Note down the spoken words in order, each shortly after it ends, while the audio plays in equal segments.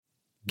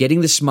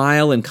Getting the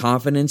smile and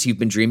confidence you've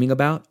been dreaming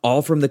about,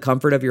 all from the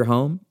comfort of your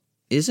home,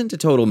 isn't a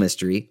total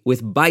mystery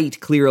with Byte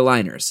clear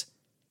aligners.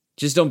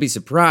 Just don't be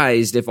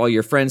surprised if all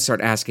your friends start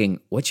asking,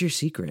 "What's your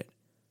secret?"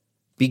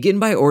 Begin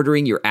by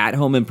ordering your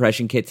at-home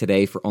impression kit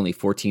today for only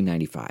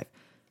 $14.95.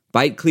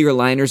 Byte clear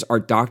aligners are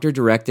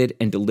doctor-directed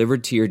and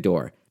delivered to your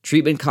door.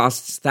 Treatment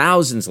costs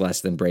thousands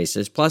less than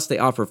braces, plus they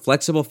offer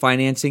flexible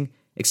financing,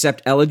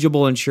 accept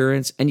eligible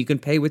insurance, and you can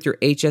pay with your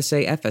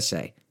HSA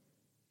FSA.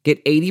 Get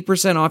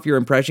 80% off your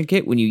impression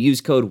kit when you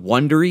use code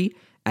WONDERY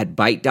at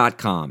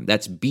Byte.com.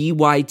 That's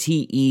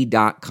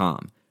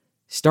BYTE.com.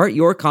 Start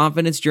your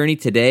confidence journey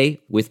today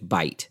with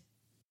Byte.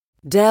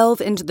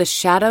 Delve into the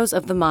shadows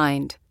of the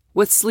mind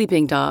with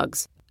Sleeping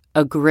Dogs,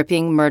 a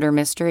gripping murder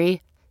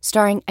mystery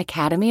starring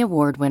Academy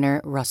Award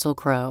winner Russell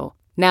Crowe.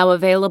 Now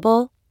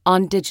available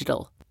on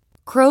digital.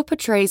 Crowe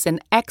portrays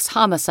an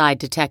ex-homicide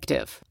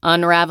detective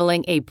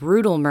unraveling a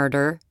brutal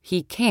murder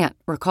he can't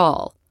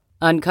recall.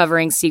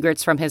 Uncovering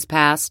secrets from his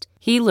past,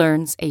 he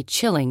learns a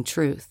chilling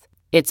truth.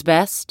 It's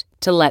best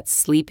to let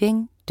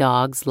sleeping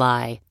dogs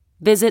lie.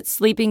 Visit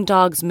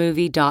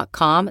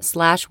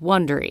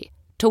sleepingdogsmovie.com/Wondery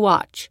to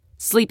watch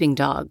Sleeping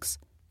Dogs,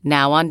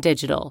 now on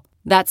digital.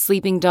 That's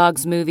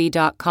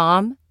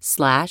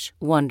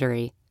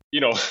sleepingdogsmovie.com/Wondery.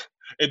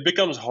 It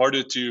becomes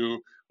harder to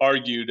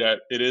argue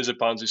that it is a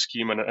Ponzi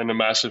scheme and a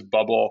massive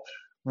bubble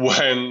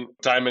when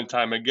time and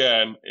time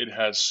again it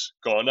has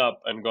gone up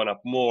and gone up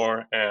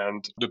more,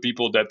 and the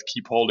people that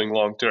keep holding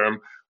long term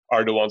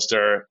are the ones that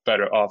are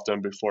better off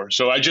than before.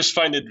 So I just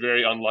find it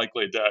very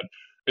unlikely that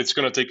it's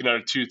going to take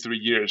another 2-3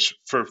 years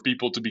for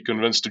people to be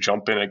convinced to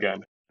jump in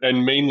again.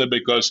 And mainly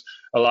because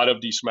a lot of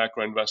these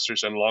macro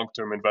investors and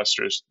long-term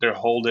investors, they're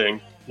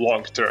holding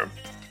long-term.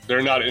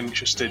 They're not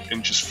interested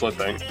in just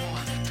flipping.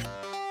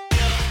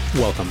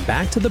 Welcome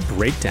back to The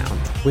Breakdown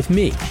with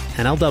me,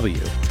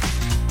 NLW.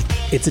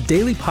 It's a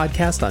daily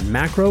podcast on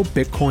macro,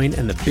 Bitcoin,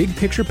 and the big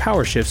picture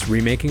power shifts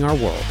remaking our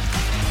world.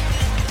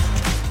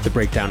 The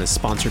Breakdown is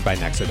sponsored by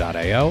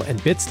Nexo.io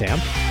and Bitstamp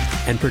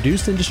and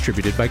produced and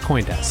distributed by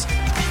CoinDesk.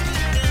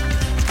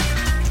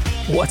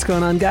 What's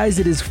going on, guys?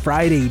 It is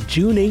Friday,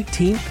 June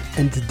 18th,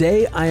 and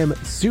today I am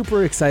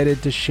super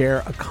excited to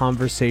share a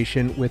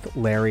conversation with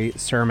Larry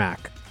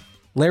Cermak.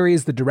 Larry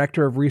is the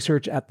director of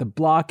research at The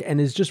Block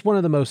and is just one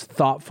of the most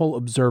thoughtful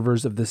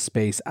observers of this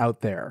space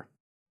out there.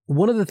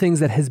 One of the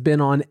things that has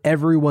been on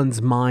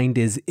everyone's mind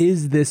is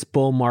this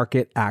bull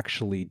market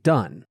actually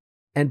done?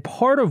 And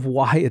part of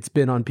why it's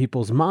been on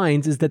people's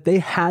minds is that they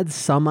had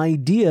some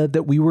idea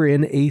that we were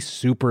in a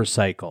super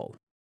cycle.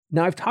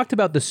 Now, I've talked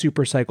about the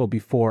super cycle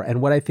before and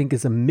what I think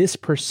is a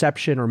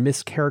misperception or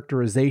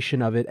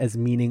mischaracterization of it as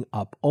meaning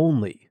up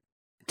only.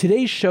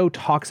 Today's show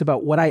talks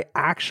about what I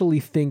actually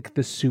think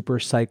the super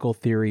cycle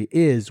theory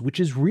is, which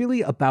is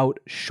really about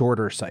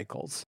shorter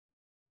cycles.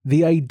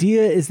 The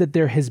idea is that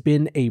there has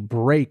been a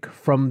break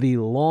from the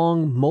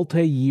long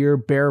multi-year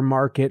bear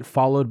market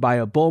followed by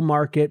a bull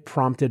market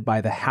prompted by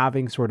the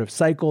halving sort of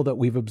cycle that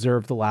we've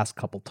observed the last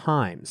couple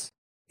times.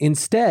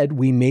 Instead,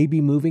 we may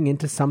be moving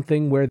into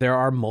something where there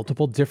are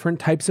multiple different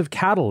types of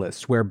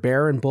catalysts, where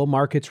bear and bull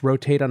markets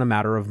rotate on a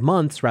matter of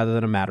months rather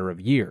than a matter of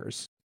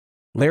years.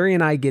 Larry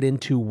and I get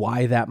into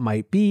why that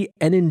might be,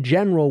 and in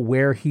general,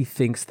 where he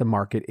thinks the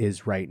market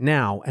is right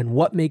now, and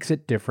what makes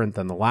it different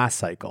than the last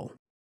cycle.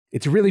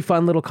 It's a really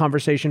fun little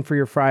conversation for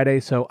your Friday,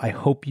 so I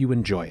hope you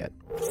enjoy it.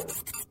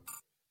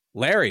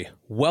 Larry,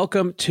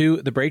 welcome to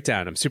The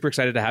Breakdown. I'm super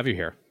excited to have you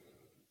here.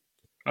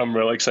 I'm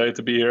really excited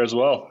to be here as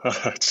well.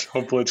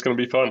 Hopefully it's going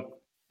to be fun.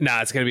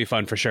 Nah, it's going to be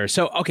fun for sure.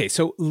 So, okay,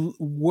 so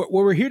what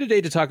we're here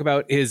today to talk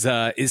about is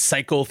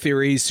cycle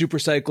theories, super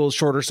cycles,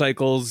 shorter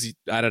cycles,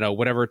 I don't know,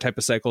 whatever type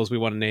of cycles we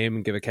want to name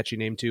and give a catchy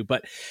name to.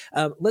 But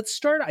let's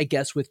start, I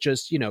guess, with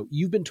just,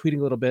 you've been tweeting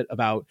a little bit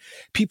about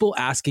people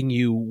asking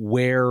you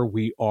where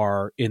we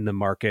are in the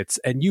markets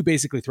and you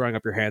basically throwing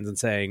up your hands and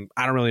saying,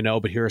 I don't really know,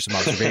 but here are some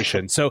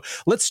observations. So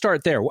let's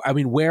start there. I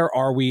mean, where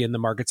are we in the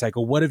market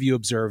cycle? What have you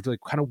observed? Like,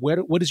 kind of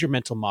what is your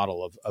mental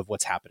model of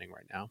what's happening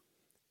right now?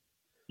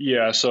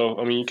 Yeah, so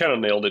I mean, you kind of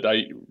nailed it.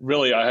 I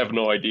have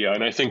no idea,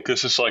 and I think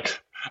this is like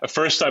a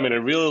first time in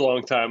a really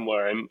long time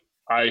where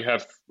I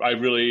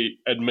really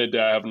admit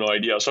that I have no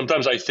idea.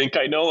 Sometimes I think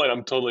I know, and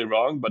I'm totally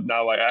wrong, but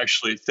now I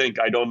actually think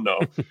I don't know,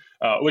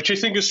 which I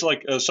think is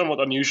like somewhat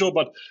unusual.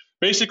 But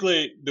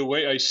basically, the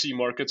way I see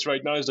markets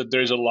right now is that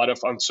there's a lot of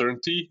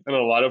uncertainty and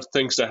a lot of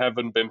things that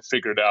haven't been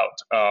figured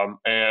out,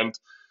 and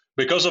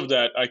because of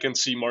that, I can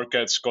see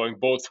markets going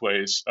both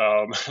ways,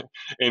 or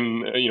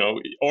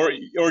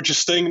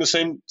just staying in the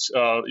same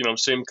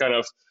kind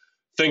of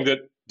thing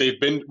that they've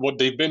been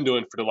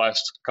doing for the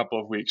last couple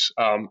of weeks.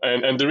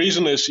 And the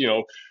reason is,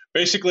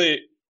 basically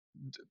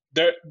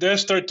there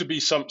started to be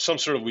some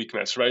sort of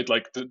weakness, right?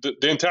 Like the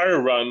entire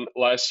run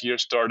last year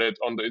started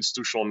on the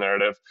institutional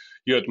narrative.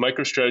 You had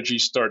MicroStrategy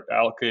start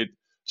allocate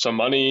some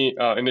money.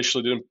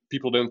 Initially,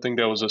 people didn't think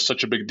that was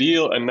such a big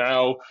deal, and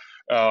now,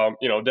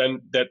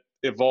 then that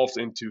evolved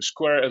into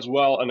Square as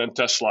well, and then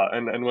Tesla.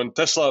 And when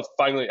Tesla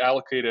finally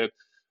allocated,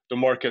 the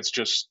markets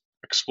just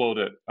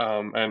exploded.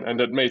 And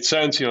that made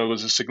sense. It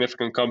was a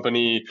significant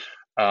company.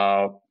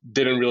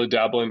 didn't really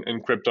dabble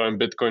in crypto and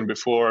Bitcoin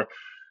before.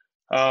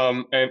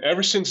 And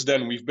ever since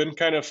then, we've been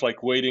kind of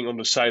like waiting on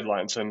the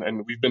sidelines,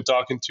 and we've been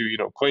talking to,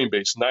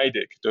 Coinbase,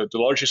 NYDIG, the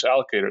largest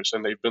allocators,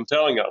 and they've been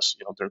telling us,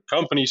 there are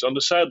companies on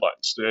the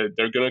sidelines.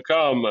 They're going to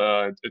come.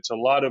 It's a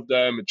lot of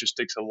them. It just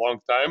takes a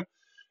long time.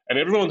 And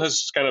everyone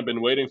has kind of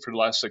been waiting for the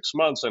last 6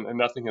 months, and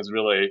nothing has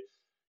really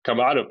come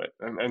out of it.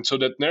 And so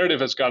that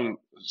narrative has gotten,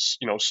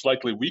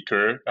 slightly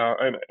weaker.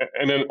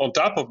 And then on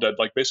top of that,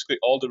 like basically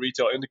all the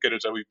retail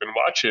indicators that we've been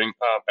watching,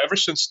 ever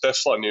since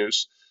Tesla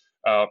news,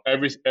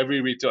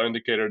 every retail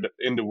indicator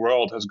in the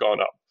world has gone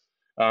up,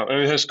 and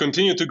it has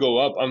continued to go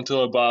up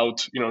until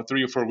about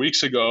 3 or 4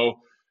 weeks ago,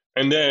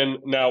 and then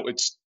now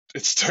it's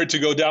started to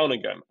go down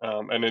again,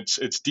 and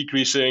it's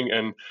decreasing,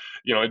 and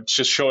it's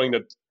just showing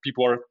that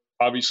people are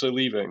obviously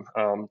leaving,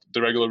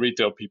 the regular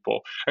retail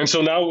people, and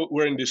so now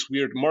we're in this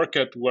weird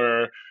market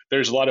where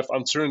there's a lot of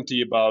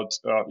uncertainty about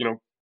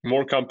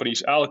more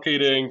companies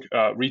allocating,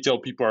 retail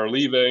people are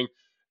leaving.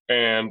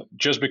 And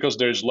just because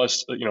there's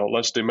less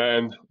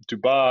demand to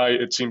buy,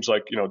 it seems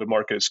like, the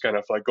market is kind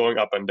of like going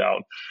up and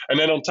down. And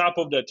then on top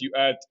of that, you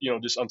add,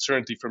 this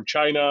uncertainty from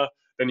China,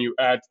 then you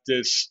add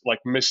this like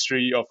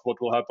mystery of what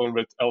will happen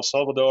with El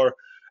Salvador.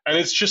 And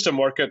it's just a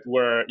market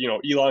where,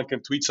 Elon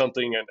can tweet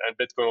something and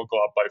Bitcoin will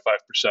go up by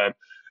 5%.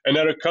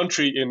 Another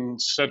country in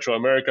Central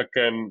America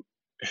can,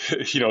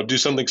 do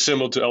something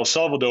similar to El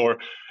Salvador,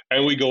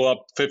 and we go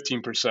up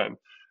 15%.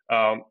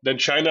 Then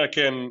China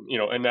can,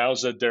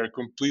 announce that they're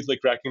completely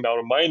cracking down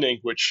on mining,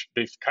 which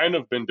they've kind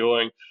of been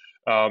doing,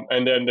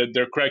 and then that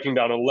they're cracking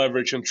down on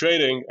leverage and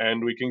trading,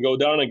 and we can go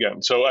down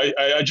again. So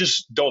I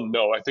just don't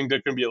know. I think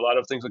there can be a lot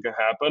of things that can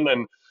happen,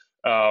 and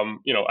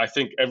I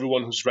think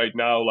everyone who's right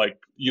now like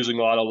using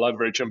a lot of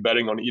leverage and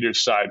betting on either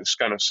side is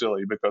kind of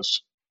silly,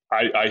 because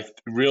I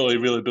really,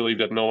 really believe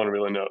that no one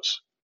really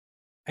knows.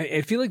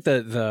 I feel like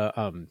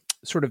the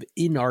sort of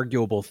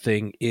inarguable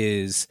thing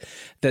is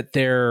that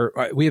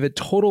we have a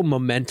total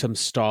momentum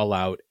stall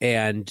out,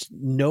 and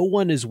no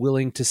one is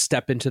willing to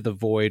step into the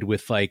void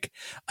with like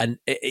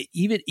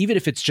even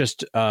if it's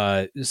just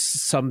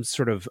some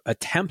sort of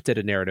attempt at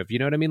a narrative. You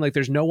know what I mean? Like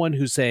there's no one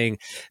who's saying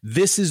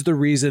this is the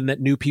reason that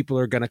new people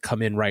are going to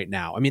come in right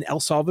now. I mean, El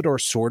Salvador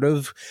sort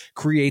of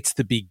creates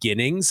the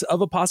beginnings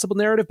of a possible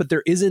narrative, but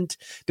there isn't.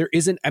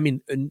 I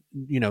mean,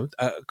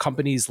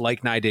 companies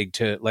like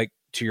NYDIG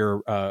to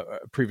your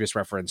previous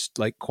reference,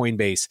 like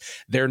Coinbase,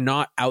 they're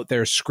not out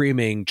there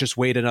screaming, just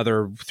wait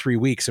another 3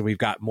 weeks and we've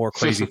got more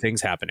crazy things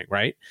happening,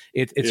 right?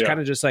 It's kind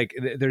of just like,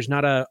 there's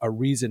not a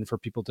reason for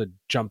people to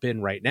jump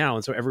in right now.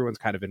 And so everyone's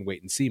kind of in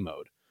wait and see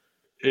mode.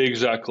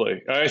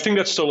 Exactly. I think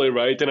that's totally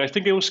right. And I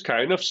think it was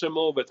kind of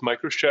similar with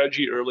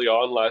MicroStrategy early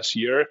on last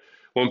year,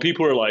 when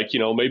people were like,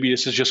 maybe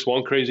this is just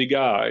one crazy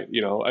guy,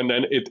 and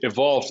then it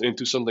evolved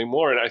into something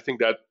more. And I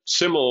think that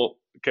similar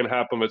can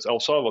happen with El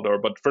Salvador.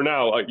 But for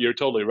now, you're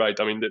totally right.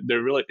 I mean,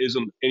 there really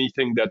isn't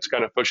anything that's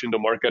kind of pushing the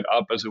market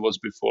up as it was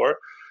before.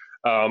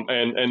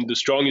 And the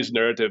strongest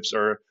narratives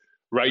are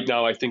right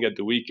now, I think, at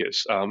the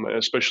weakest,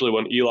 especially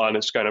when Elon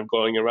is kind of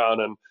going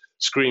around and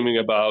screaming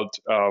about,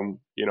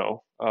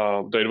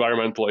 the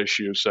environmental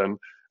issues and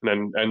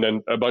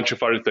then a bunch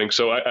of other things.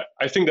 So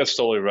I think that's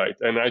totally right.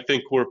 And I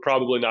think we're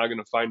probably not going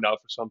to find out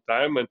for some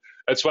time. And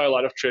that's why a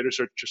lot of traders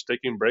are just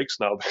taking breaks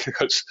now,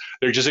 because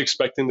they're just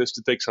expecting this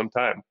to take some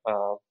time.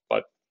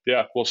 But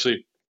yeah, we'll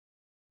see.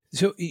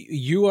 So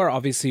you are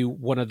obviously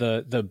one of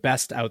the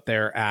best out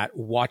there at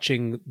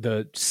watching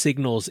the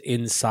signals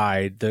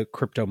inside the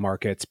crypto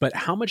markets. But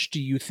how much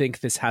do you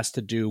think this has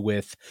to do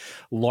with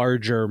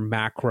larger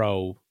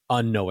macro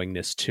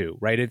unknowingness too,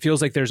 right? It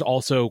feels like there's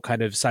also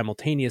kind of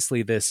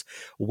simultaneously this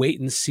wait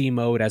and see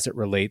mode as it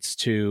relates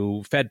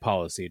to Fed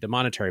policy, to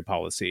monetary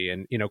policy,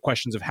 and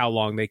questions of how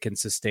long they can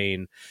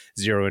sustain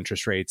zero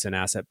interest rates and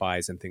asset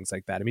buys and things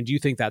like that. I mean, do you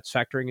think that's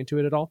factoring into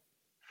it at all?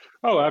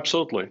 Oh,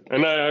 absolutely.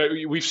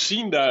 And we've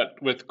seen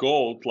that with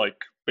gold, like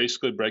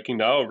basically breaking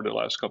down over the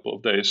last couple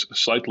of days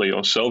slightly.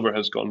 Silver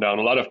has gone down.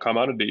 A lot of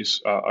commodities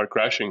are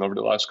crashing over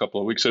the last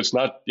couple of weeks. So it's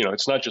not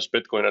just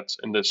Bitcoin that's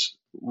in this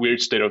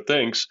weird state of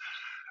things.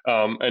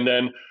 And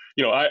then,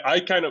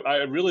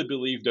 I really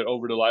believe that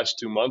over the last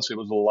 2 months, it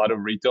was a lot of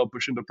retail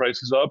pushing the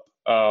prices up,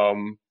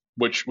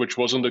 which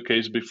wasn't the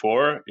case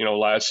before,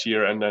 last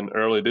year and then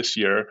early this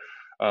year.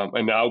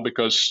 And now,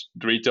 because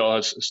the retail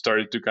has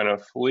started to kind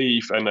of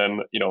leave, and then,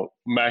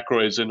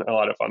 macro is in a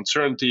lot of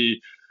uncertainty.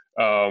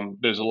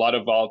 There's a lot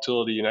of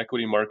volatility in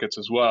equity markets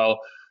as well.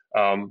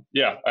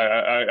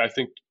 I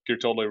think you're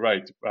totally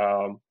right.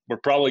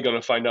 We're probably going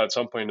to find out at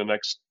some point in the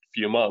next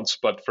few months.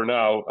 But for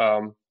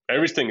now,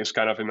 everything is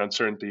kind of in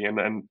uncertainty,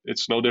 and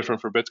it's no different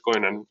for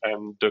Bitcoin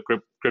and the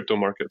crypto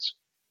markets.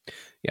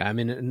 Yeah, I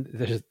mean, and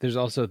there's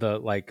also the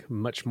like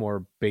much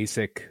more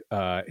basic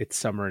it's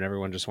summer and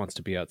everyone just wants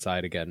to be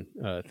outside again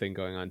thing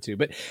going on too.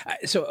 But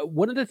so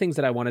one of the things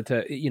that I wanted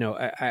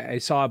to, I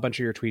saw a bunch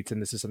of your tweets,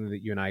 and this is something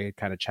that you and I had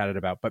kind of chatted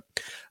about, but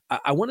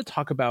I want to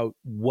talk about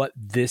what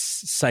this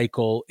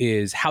cycle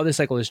is, how this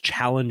cycle is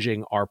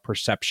challenging our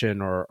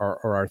perception or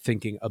our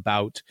thinking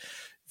about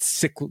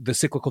the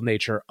cyclical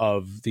nature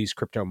of these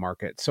crypto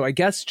markets. So I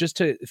guess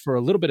for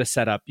a little bit of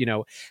setup,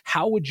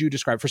 how would you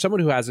describe, for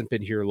someone who hasn't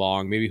been here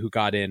long, maybe who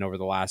got in over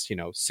the last,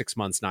 6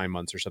 months, 9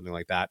 months or something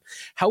like that,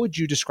 how would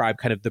you describe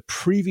kind of the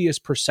previous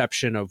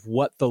perception of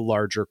what the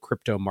larger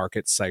crypto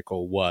market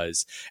cycle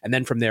was? And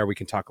then from there, we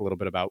can talk a little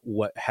bit about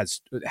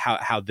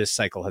how this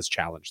cycle has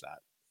challenged that.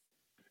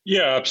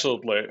 Yeah,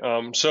 absolutely.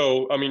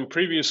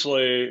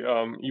 Previously,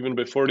 even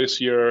before this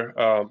year,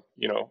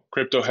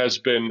 crypto has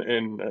been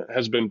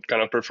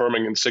kind of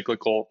performing in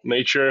cyclical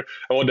nature,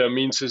 and what that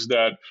means is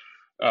that,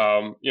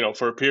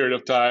 for a period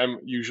of time,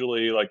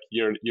 usually like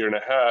year and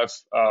a half,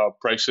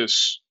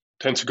 prices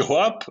tend to go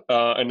up,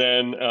 and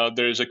then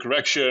there's a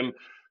correction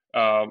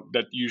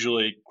that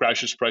usually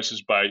crashes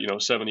prices by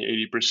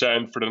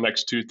 70-80% for the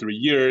next 2-3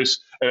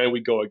 years, and then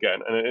we go again.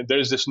 And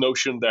there's this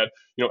notion that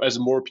as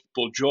more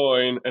people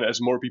join and as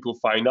more people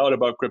find out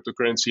about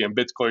cryptocurrency and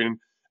Bitcoin,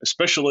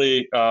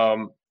 especially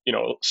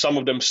some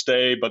of them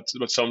stay, but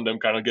some of them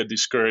kind of get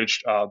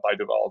discouraged by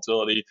the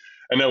volatility,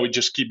 and then we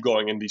just keep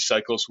going in these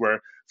cycles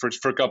where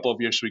for a couple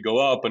of years we go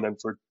up, and then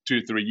for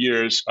 2-3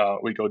 years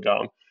we go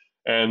down.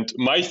 And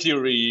my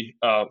theory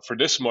for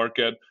this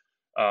market,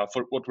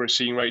 for what we're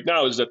seeing right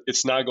now, is that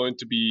it's not going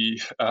to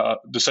be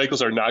the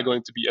cycles are not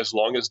going to be as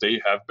long as they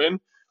have been.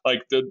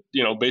 Like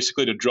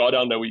basically the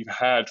drawdown that we've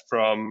had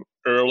from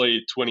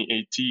early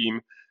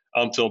 2018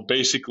 until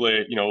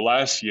basically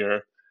last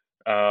year,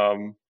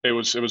 it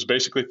was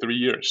basically 3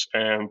 years,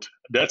 and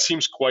that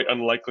seems quite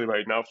unlikely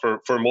right now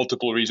for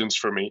multiple reasons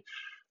for me.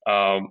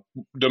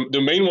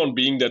 The main one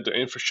being that the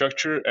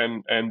infrastructure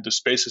and the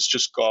space has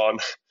just gone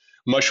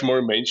much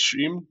more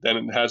mainstream than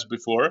it has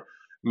before.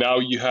 Now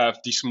you have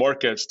these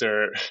markets,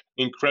 they're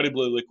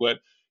incredibly liquid.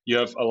 You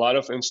have a lot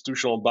of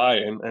institutional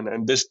buy-in,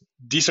 and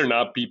these are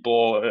not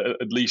people,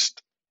 at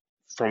least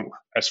from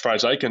as far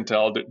as I can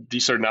tell,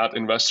 these are not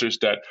investors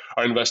that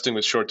are investing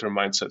with short-term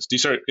mindsets.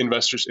 These are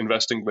investors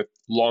investing with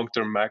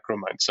long-term macro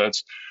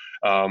mindsets.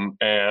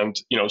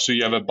 So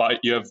you have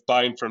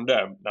buy-in from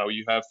them. Now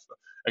you have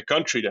a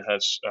country that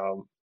has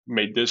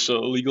made this a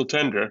legal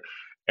tender.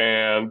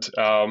 And,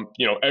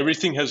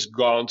 everything has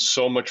gone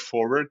so much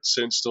forward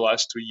since the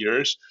last 2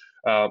 years.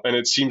 And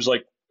it seems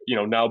like,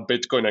 now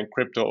Bitcoin and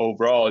crypto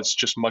overall, it's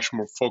just much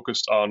more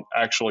focused on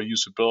actual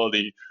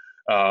usability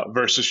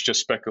versus just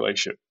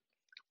speculation.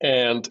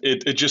 And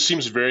it just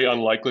seems very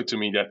unlikely to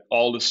me that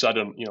all of a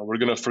sudden, we're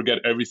going to forget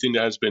everything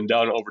that has been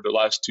done over the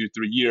last 2-3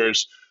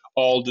 years,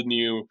 all the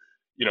new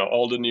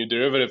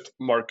derivative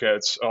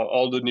markets,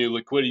 all the new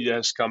liquidity that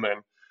has come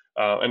in.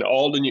 And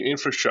all the new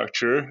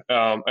infrastructure,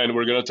 and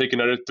we're going to take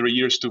another 3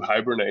 years to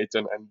hibernate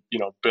and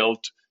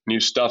build new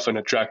stuff and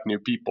attract new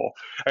people.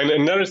 And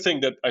another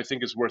thing that I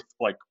think is worth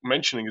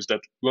mentioning is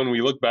that when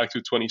we look back to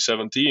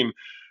 2017,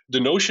 the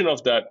notion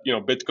of that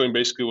Bitcoin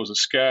basically was a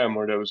scam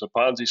or there was a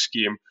Ponzi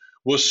scheme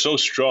was so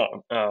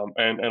strong,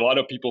 and a lot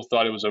of people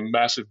thought it was a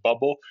massive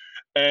bubble.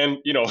 And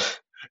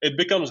it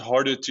becomes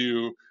harder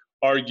to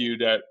argue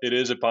that it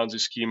is a Ponzi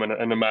scheme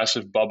and a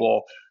massive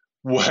bubble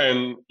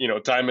when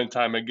time and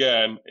time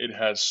again it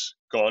has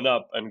gone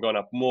up and gone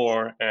up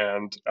more,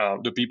 and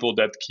the people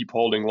that keep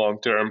holding long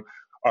term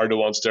are the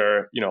ones that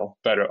are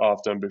better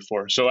off than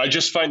before. So I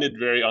just find it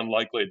very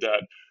unlikely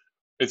that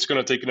it's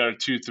going to take another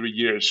 2-3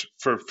 years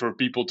for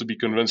people to be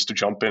convinced to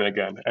jump in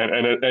again,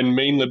 and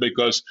mainly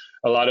because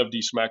a lot of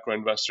these macro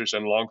investors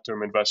and long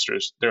term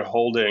investors, they're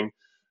holding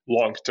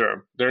long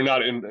term. They're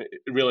not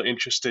really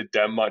interested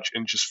that much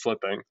in just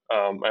flipping,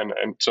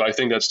 and so I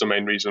think that's the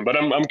main reason. But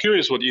I'm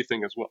curious what you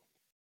think as well.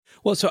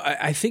 Well, so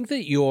I think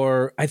that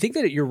you're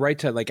right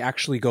to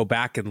actually go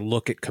back and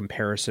look at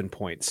comparison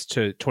points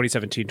to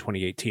 2017,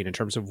 2018 in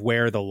terms of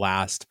where the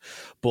last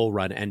bull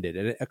run ended.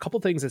 And a couple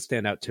things that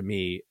stand out to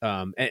me,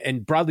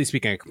 and broadly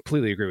speaking, I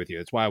completely agree with you.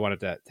 That's why I wanted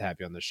to have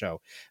you on the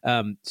show.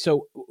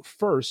 So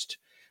first,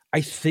 I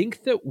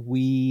think that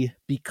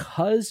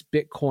because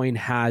Bitcoin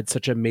had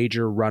such a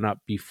major run up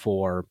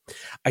before,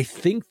 I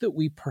think that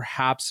we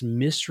perhaps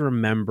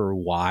misremember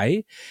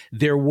why.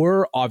 There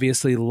were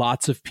obviously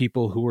lots of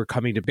people who were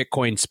coming to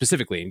Bitcoin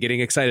specifically and getting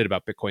excited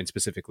about Bitcoin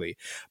specifically,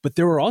 but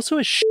there were also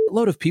a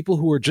shitload of people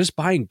who were just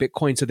buying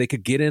Bitcoin so they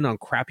could get in on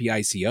crappy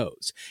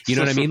ICOs. You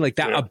know what I mean? Like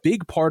that, yeah. A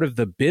big part of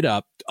the bid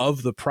up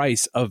of the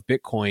price of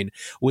Bitcoin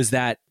was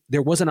that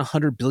there wasn't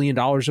 $100 billion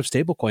of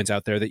stablecoins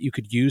out there that you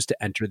could use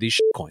to enter these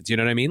shitcoins. You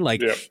know what I mean?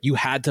 You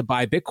had to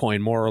buy Bitcoin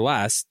more or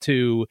less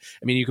you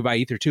could buy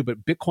Ether too,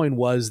 but Bitcoin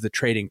was the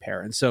trading pair.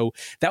 And so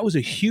that was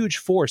a huge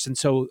force. And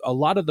so a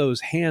lot of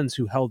those hands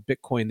who held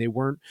Bitcoin, they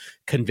weren't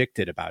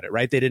convicted about it,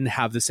 right? They didn't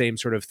have the same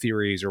sort of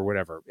theories or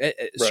whatever. Right.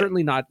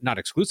 Certainly not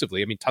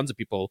exclusively. I mean, tons of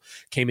people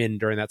came in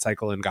during that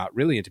cycle and got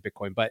really into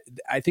Bitcoin. But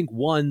I think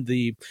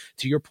to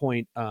your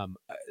point,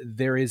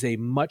 there is a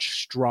much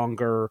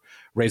stronger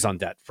raison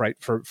d'etre, right?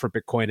 For for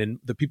Bitcoin, and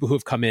the people who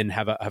have come in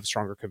have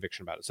stronger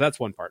conviction about it. So that's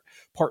one part.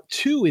 Part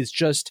two is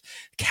just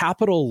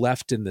capital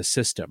left in the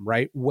system,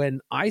 right? When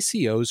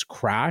ICOs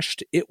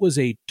crashed, it was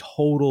a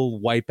total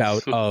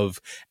wipeout of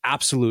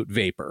absolute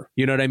vapor.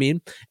 You know what I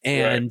mean?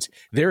 And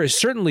there is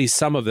certainly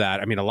some of that.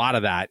 I mean, a lot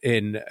of that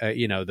in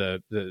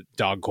the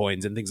dog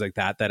coins and things like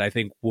that I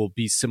think will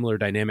be similar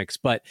dynamics.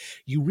 But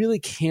you really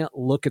can't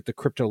look at the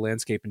crypto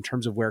landscape in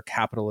terms of where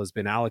capital has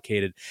been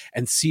allocated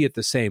and see it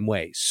the same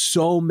way.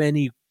 So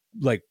many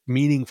like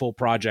meaningful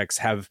projects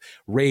have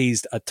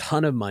raised a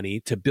ton of money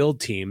to build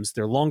teams.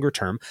 They're longer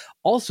term.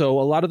 Also, a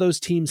lot of those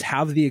teams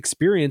have the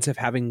experience of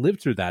having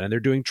lived through that, and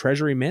they're doing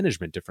treasury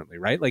management differently,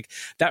 right? Like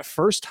that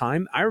first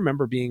time, I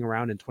remember being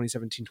around in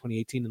 2017,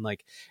 2018, and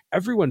like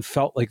everyone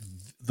felt like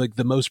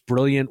the most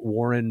brilliant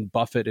Warren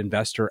Buffett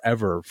investor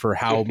ever for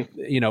how,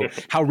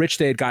 how rich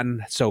they had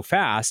gotten so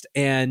fast.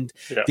 And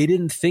they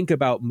didn't think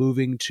about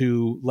moving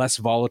to less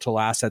volatile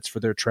assets for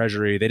their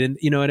treasury. They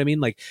didn't, you know what I mean?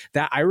 Like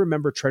that, I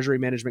remember treasury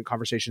management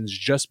conversations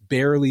just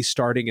barely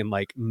starting in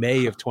like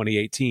May of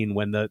 2018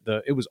 when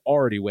it was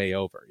already way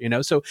over,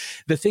 So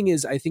the thing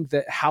is, I think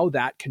that how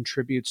that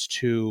contributes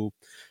to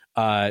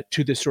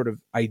this sort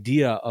of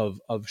idea of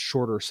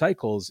shorter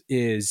cycles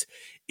is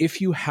if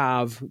you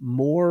have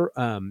more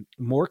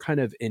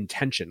kind of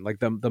intention, like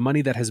the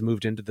money that has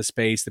moved into the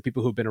space, the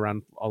people who've been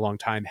around a long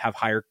time have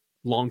higher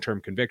long-term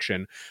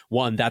conviction.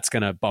 One, that's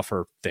going to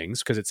buffer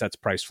things because it sets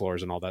price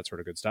floors and all that sort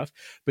of good stuff.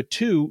 But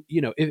two,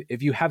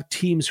 if you have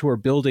teams who are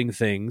building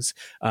things,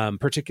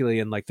 particularly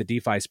in like the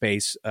DeFi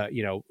space,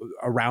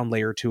 around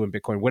layer 2 and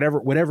Bitcoin,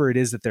 whatever it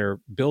is that they're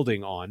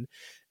building on,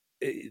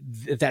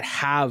 that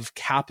have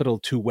capital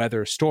to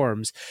weather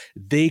storms,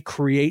 they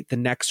create the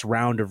next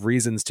round of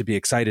reasons to be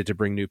excited to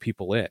bring new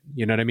people in.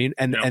 You know what I mean?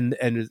 And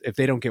if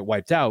they don't get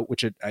wiped out,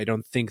 which I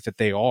don't think that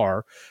they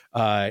are,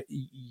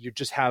 you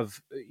just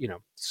have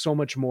so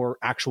much more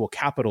actual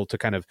capital to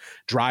kind of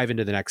drive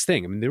into the next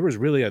thing. I mean, there was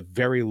really a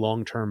very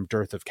long-term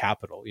dearth of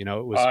capital. It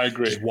was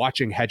just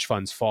watching hedge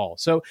funds fall.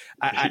 So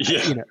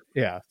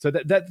So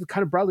that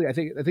kind of broadly, I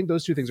think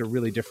those two things are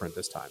really different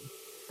this time.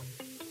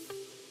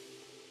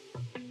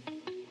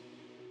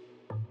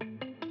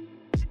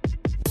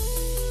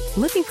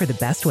 Looking for the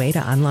best way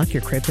to unlock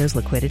your crypto's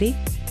liquidity?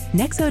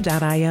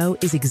 Nexo.io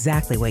is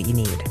exactly what you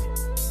need.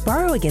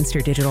 Borrow against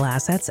your digital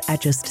assets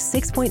at just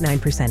 6.9%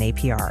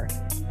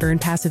 APR. Earn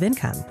passive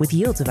income with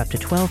yields of up to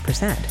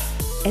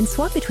 12%. And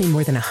swap between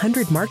more than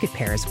 100 market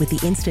pairs with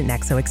the Instant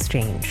Nexo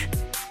Exchange.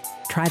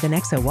 Try the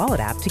Nexo Wallet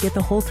app to get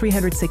the whole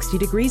 360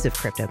 degrees of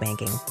crypto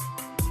banking.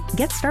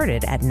 Get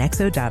started at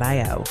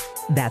Nexo.io.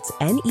 That's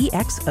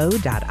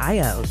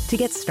Nexo.io to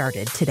get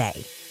started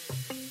today.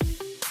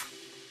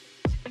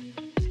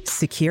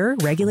 Secure,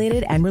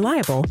 regulated, and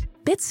reliable,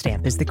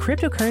 Bitstamp is the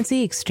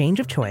cryptocurrency exchange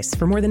of choice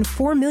for more than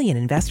 4 million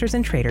investors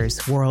and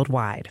traders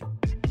worldwide.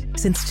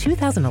 Since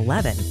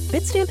 2011,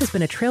 Bitstamp has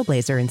been a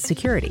trailblazer in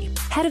security,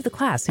 head of the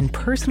class in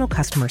personal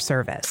customer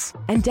service,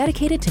 and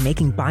dedicated to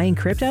making buying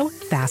crypto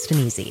fast and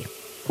easy.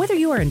 Whether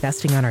you are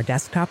investing on our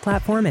desktop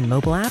platform and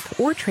mobile app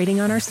or trading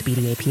on our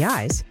speedy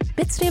APIs,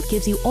 Bitstamp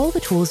gives you all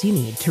the tools you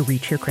need to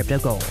reach your crypto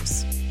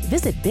goals.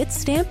 Visit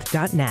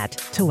bitstamp.net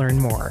to learn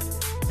more.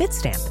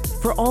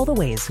 Bitstamp, for all the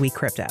ways we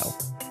crypto.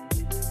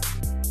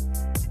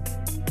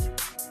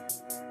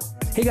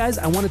 Hey guys,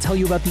 I want to tell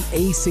you about the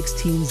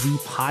A16Z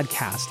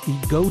podcast,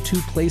 the go-to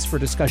place for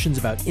discussions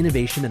about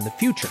innovation and the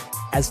future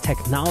as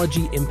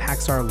technology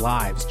impacts our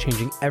lives,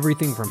 changing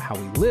everything from how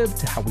we live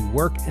to how we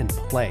work and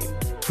play.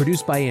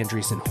 Produced by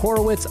Andreessen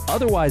Horowitz,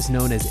 otherwise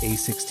known as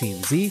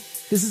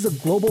A16Z, this is a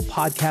global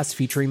podcast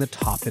featuring the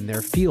top in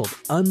their field,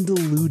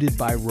 undiluted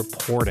by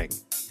reporting.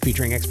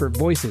 Featuring expert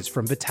voices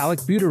from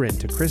Vitalik Buterin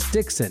to Chris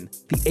Dixon,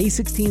 the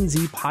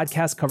A16Z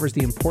podcast covers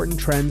the important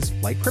trends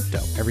like crypto,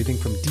 everything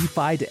from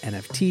DeFi to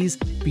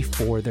NFTs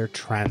before they're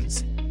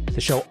trends.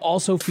 The show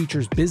also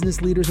features business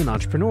leaders and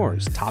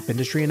entrepreneurs, top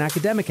industry and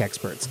academic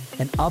experts,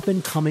 and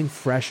up-and-coming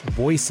fresh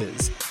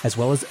voices, as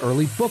well as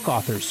early book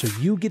authors, so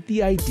you get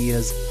the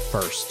ideas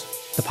first.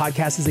 The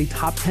podcast is a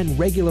top 10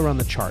 regular on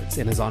the charts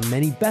and is on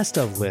many best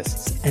of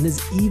lists and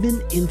has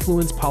even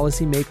influenced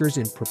policymakers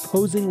in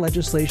proposing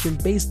legislation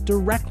based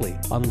directly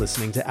on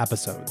listening to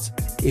episodes.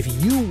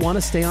 If you want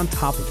to stay on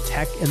top of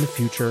tech and the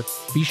future,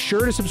 be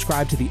sure to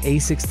subscribe to the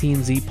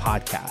A16Z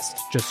podcast.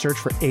 Just search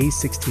for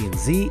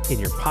A16Z in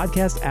your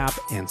podcast app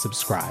and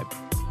subscribe.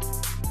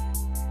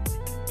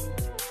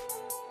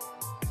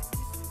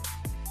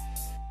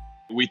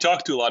 We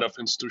talk to a lot of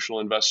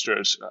institutional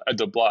investors at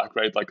the block,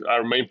 right? Like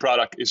our main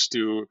product is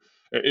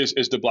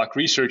the block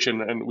research,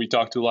 and we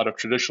talk to a lot of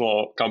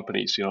traditional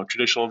companies,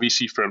 traditional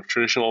VC firms,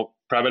 traditional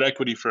private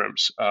equity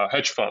firms,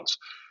 hedge funds.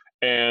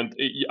 And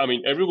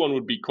everyone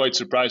would be quite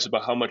surprised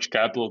about how much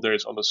capital there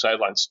is on the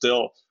sidelines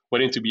still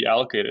waiting to be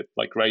allocated,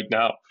 like right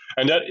now.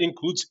 And that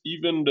includes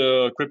even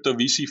the crypto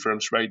VC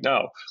firms right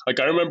now. Like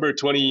I remember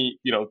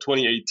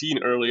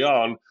 2018 early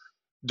on,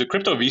 the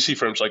crypto VC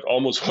firms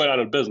almost went out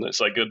of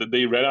business.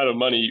 They ran out of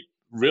money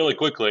really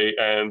quickly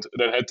and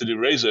then had to do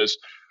raises.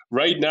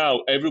 Right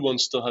now, everyone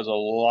still has a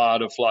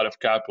lot of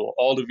capital,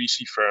 all the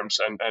VC firms,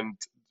 and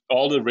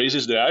all the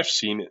raises that I've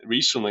seen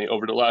recently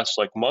over the last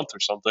like month or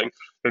something,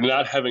 they're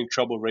not having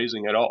trouble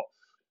raising at all.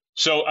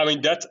 So, I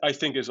mean, that I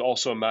think is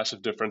also a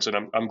massive difference. And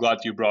I'm glad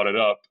you brought it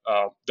up,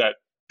 that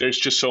there's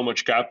just so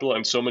much capital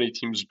and so many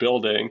teams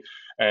building.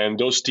 And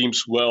those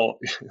teams will,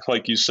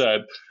 like you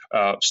said,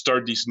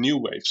 start these new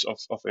waves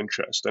of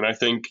interest. And I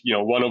think,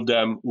 one of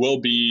them will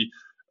be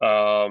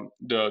the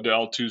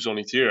L2s on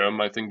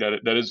Ethereum. I think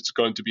that is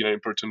going to be an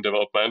important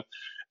development.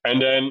 And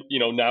then,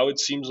 now it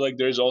seems like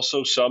there's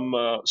also some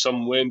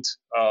wind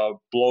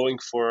blowing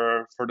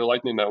for the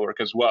Lightning Network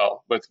as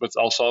well with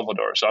El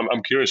Salvador. So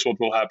I'm curious what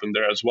will happen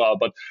there as well.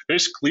 But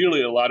there's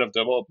clearly a lot of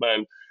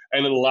development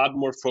and a lot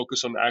more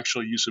focus on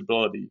actual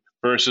usability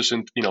versus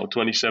in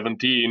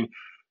 2017.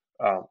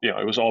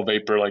 It was all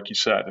vapor, like you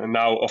said. And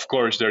now, of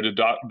course, there are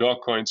the dog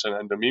coins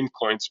and the meme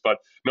coins, but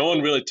no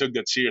one really took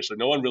that seriously.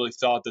 No one really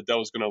thought that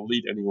was going to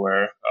lead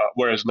anywhere.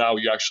 Whereas now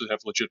you actually have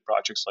legit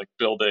projects like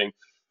building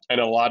and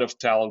a lot of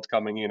talent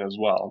coming in as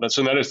well. That's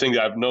another thing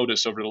that I've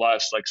noticed over the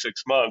last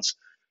 6 months.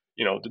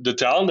 The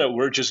talent that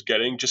we're just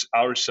getting just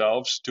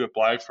ourselves to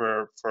apply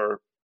for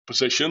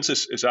positions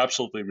is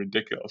absolutely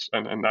ridiculous.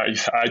 And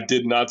I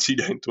did not see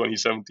that in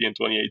 2017 and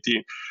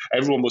 2018.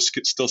 Everyone was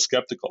still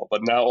skeptical,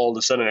 but now all of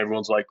a sudden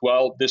everyone's like,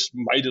 well, this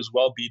might as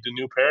well be the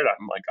new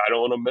paradigm. Like, I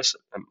don't want to miss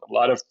it. And a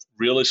lot of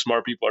really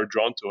smart people are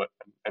drawn to it.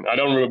 And I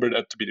don't remember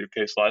that to be the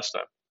case last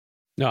time.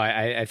 No,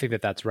 I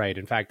think that's right.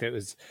 In fact, it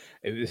was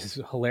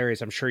hilarious.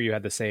 I'm sure you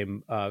had the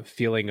same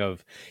feeling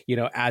of,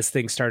 as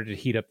things started to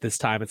heat up this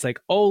time, it's like,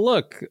 oh,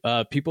 look,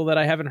 people that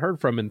I haven't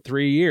heard from in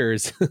 3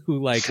 years who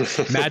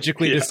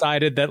magically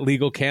decided that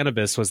legal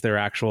cannabis was their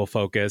actual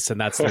focus and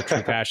that's their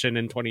true passion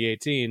in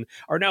 2018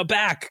 are now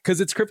back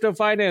because it's crypto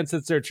finance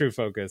that's their true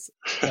focus.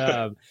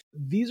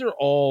 These are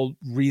all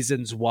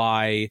reasons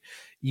why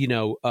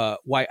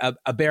why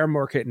a bear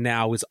market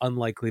now is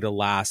unlikely to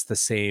last the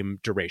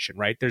same duration,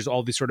 right? There's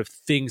all these sort of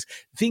things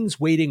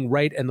waiting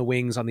right in the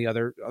wings on the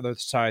other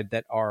side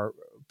that are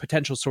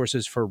potential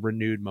sources for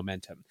renewed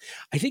momentum.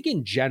 I think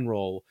in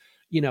general,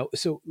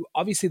 so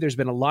obviously there's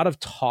been a lot of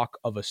talk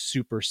of a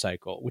super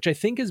cycle, which I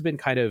think has been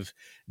kind of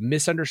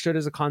misunderstood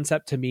as a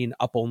concept to mean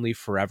up only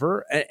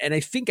forever. And I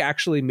think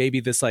actually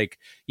maybe this, I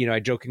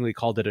jokingly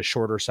called it a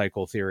shorter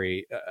cycle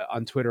theory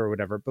on Twitter or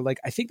whatever. But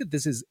I think that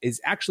this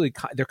is actually,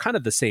 they're kind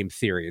of the same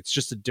theory. It's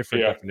just a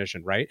different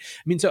definition, right?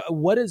 I mean, so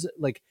what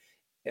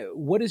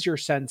is your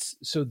sense?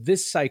 So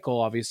this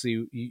cycle,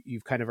 obviously,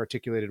 you've kind of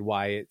articulated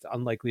why it's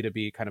unlikely to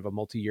be kind of a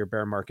multi-year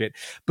bear market.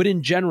 But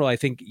in general, I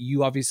think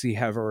you obviously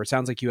have, or it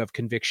sounds like you have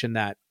conviction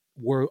that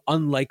we're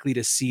unlikely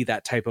to see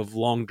that type of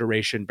long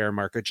duration bear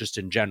market just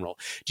in general.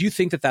 Do you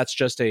think that that's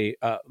just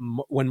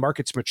when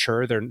markets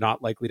mature, they're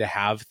not likely to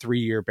have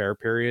 3-year bear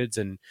periods?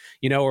 And,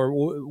 or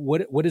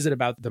what is it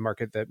about the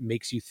market that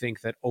makes you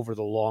think that over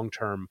the long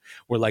term,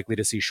 we're likely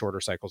to see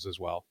shorter cycles as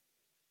well?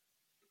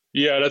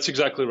 Yeah, that's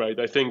exactly right.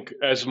 I think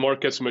as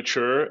markets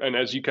mature and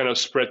as you kind of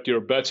spread your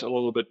bets a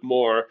little bit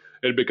more,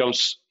 it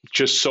becomes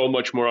just so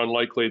much more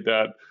unlikely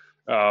that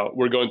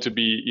we're going to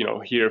be,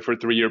 here for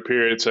 3-year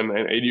periods and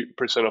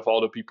 80% of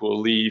all the people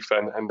will leave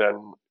and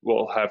then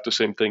we'll have the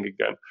same thing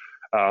again.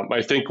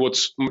 I think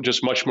what's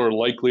just much more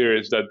likelier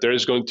is that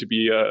there's going to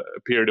be a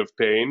period of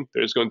pain.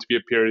 There's going to be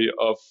a period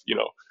of,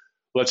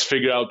 let's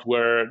figure out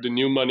where the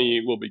new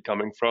money will be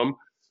coming from.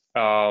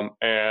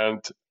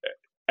 And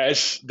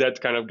as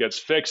that kind of gets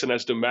fixed and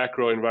as the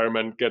macro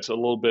environment gets a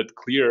little bit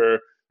clearer,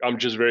 I'm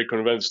just very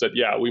convinced that,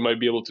 we might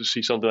be able to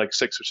see something like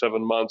 6 or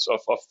 7 months of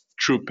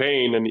true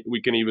pain, and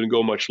we can even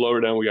go much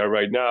lower than we are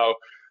right now.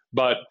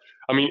 But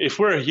I mean, if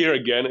we're here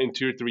again in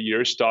 2 or 3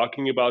 years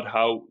talking about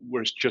how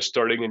we're just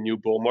starting a new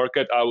bull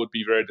market, I would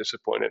be very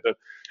disappointed. And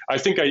I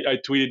think I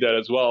tweeted that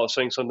as well,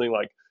 saying something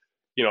like,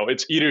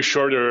 it's either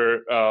shorter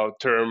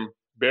term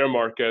bear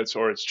markets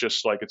or it's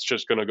just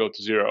going to go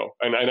to zero.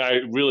 And I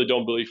really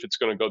don't believe it's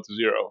going to go to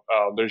zero.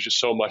 There's just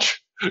so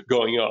much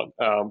going on.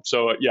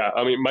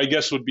 I mean, my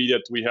guess would be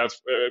that we have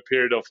a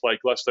period of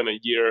less than a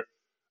year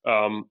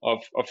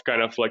of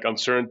kind of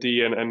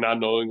uncertainty and not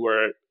knowing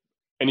where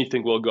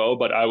anything will go.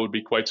 But I would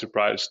be quite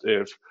surprised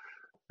if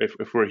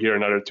we're here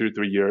another 2 or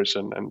 3 years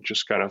and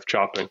just kind of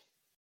chopping.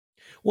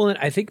 Well, and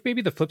I think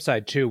maybe the flip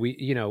side too,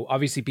 we,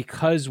 obviously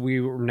because we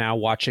were now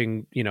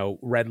watching,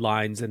 red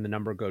lines and the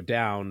number go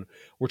down,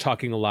 we're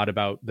talking a lot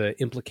about the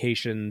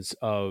implications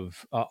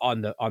of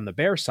on the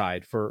bear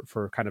side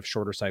for kind of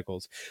shorter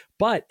cycles.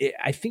 But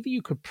I think that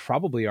you could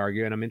probably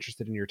argue, and I'm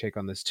interested in your take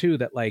on this too,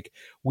 that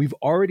we've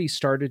already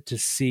started to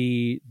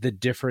see the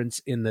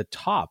difference in the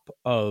top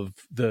of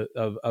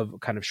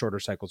kind of shorter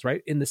cycles,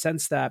 right? In the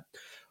sense that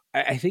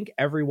I think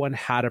everyone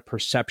had a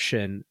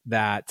perception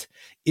that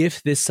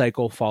if this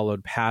cycle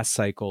followed past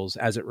cycles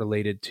as it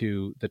related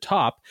to the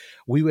top,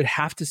 we would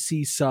have to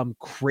see some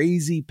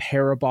crazy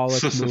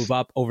parabolic move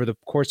up over the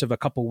course of a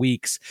couple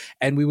weeks,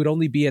 and we would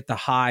only be at the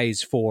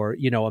highs for,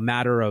 a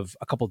matter of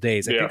a couple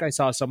days. I think I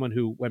saw someone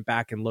who went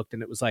back and looked,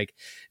 and it was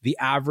the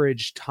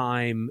average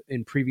time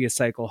in previous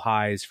cycle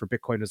highs for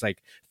Bitcoin was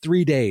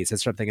 3 days or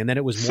something, and then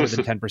it was more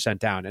than 10%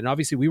 down. And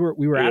obviously we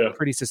were at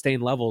pretty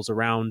sustained levels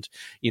around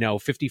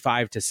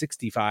 55 to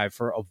 65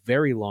 for a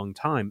very long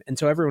time. And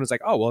so everyone was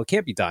like, oh, well, it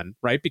can't be done,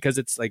 right? Because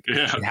it's like,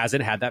 it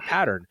hasn't had that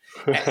pattern.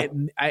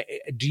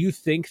 Do you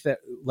think that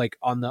like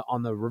on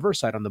the reverse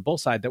side, on the bull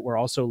side, that we're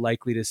also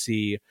likely to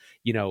see,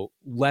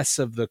 less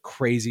of the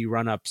crazy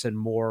run-ups and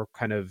more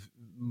kind of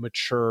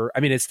mature? I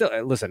mean, it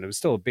was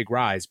still a big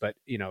rise, but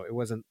it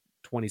wasn't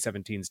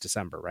 2017's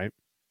December, right?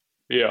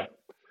 Yeah.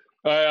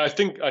 I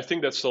think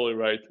that's totally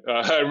right.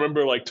 I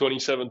remember like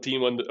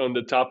 2017 when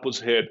the top was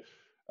hit.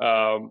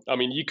 I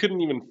mean, you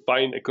couldn't even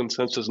find a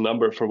consensus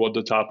number for what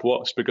the top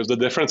was because the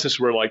differences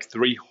were like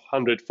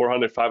 300,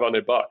 400,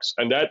 500 bucks.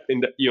 And that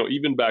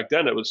even back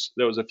then there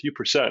was a few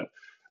percent.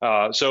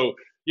 So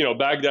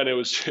back then it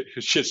was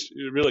just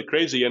really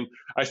crazy. And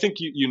I think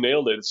you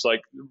nailed it. It's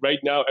like right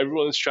now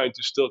everyone is trying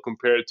to still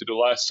compare it to the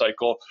last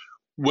cycle,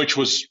 which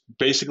was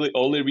basically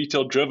only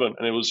retail driven.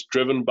 And it was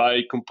driven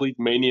by complete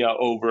mania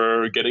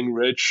over getting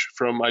rich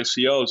from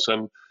ICOs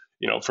and,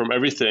 from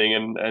everything.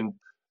 And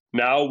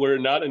now we're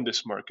not in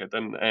this market.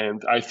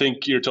 And I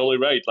think you're totally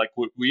right. Like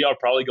we are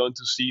probably going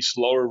to see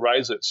slower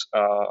rises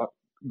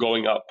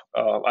going up.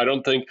 I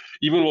don't think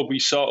even what we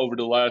saw over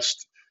the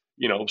last,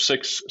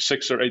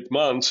 6 or 8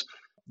 months,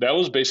 that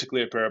was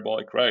basically a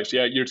parabolic rise.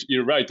 Yeah,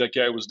 you're right. Like,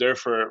 yeah, it was there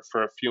for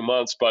a few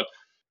months, but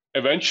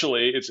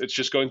eventually it's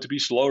just going to be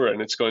slower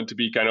and it's going to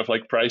be kind of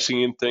like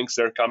pricing in things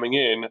that are coming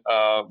in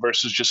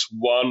versus just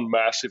one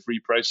massive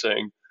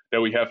repricing that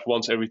we have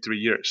once every 3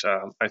 years.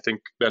 I think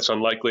that's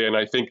unlikely. And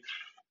I think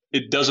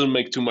it doesn't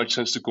make too much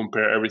sense to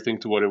compare everything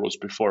to what it was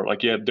before.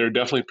 Like, yeah, there are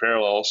definitely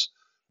parallels,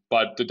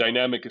 but the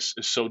dynamic is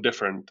so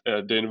different.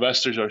 The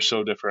investors are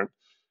so different.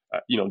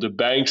 The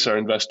banks are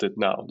invested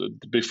now.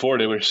 Before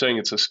they were saying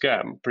it's a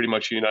scam pretty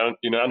much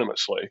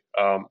unanimously.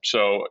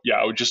 So yeah,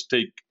 I would just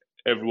take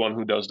everyone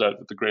who does that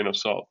with a grain of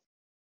salt.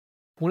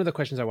 One of the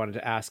questions I wanted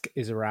to ask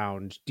is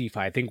around DeFi.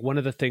 I think one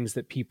of the things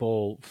that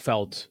people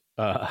felt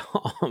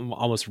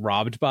almost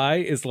robbed by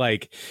is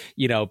like,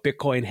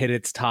 Bitcoin hit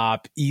its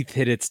top, ETH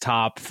hit its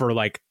top for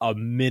like a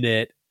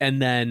minute. And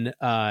then,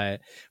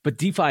 but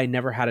DeFi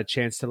never had a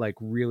chance to like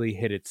really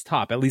hit its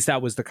top. At least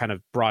that was the kind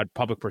of broad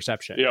public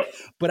perception. Yep.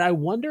 But I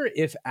wonder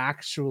if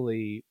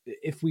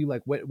we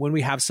like, when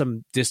we have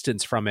some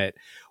distance from it,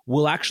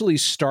 we'll actually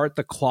start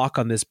the clock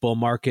on this bull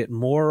market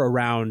more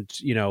around,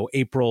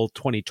 April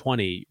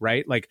 2020,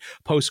 right? Like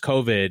post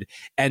COVID,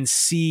 and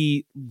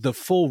see the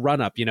full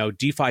run up,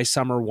 DeFi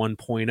summer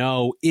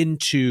 1.0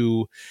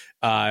 into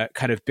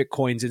kind of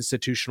Bitcoin's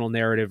institutional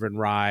narrative and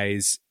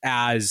rise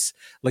as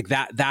like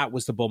that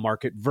was the bull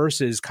market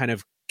versus kind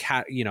of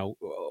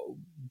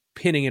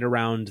pinning it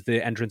around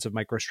the entrance of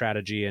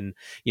MicroStrategy in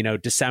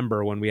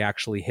December when we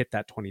actually hit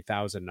that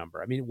 20,000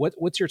 number. I mean,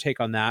 what's your take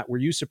on that? Were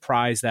you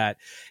surprised that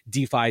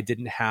DeFi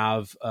didn't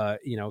have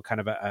kind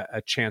of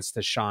a chance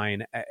to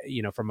shine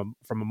from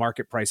a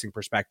market pricing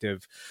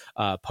perspective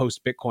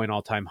post Bitcoin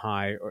all-time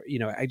high? Or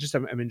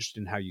I'm interested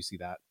in how you see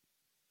that.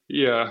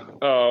 Yeah.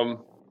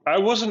 I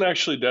wasn't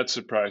actually that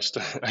surprised.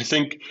 I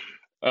think,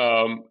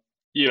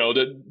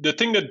 the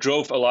thing that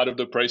drove a lot of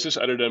the prices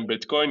other than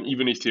Bitcoin,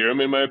 even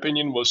Ethereum, in my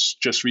opinion, was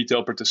just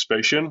retail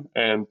participation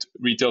and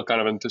retail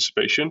kind of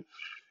anticipation.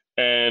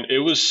 And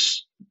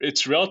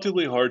it's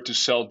relatively hard to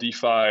sell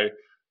DeFi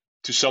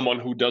to someone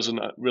who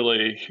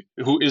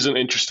isn't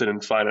interested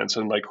in finance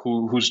and like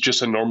who's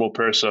just a normal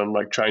person,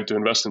 like trying to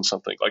invest in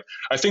something. Like,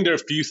 I think there are a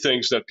few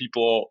things that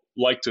people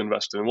like to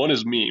invest in. One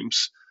is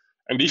memes.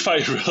 And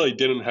DeFi really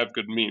didn't have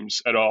good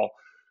memes at all.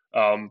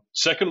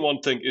 Second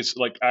one thing is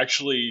like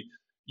actually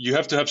you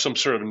have to have some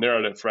sort of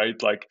narrative, right?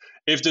 Like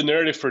if the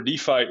narrative for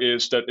DeFi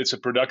is that it's a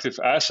productive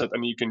asset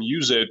and you can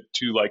use it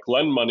to like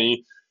lend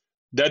money,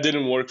 that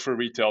didn't work for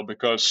retail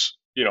because,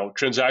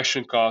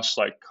 transaction costs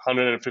like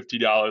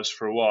 $150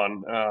 for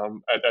one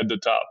at the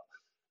top.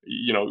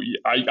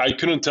 I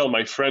couldn't tell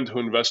my friend who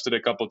invested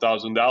a couple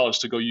 $1,000s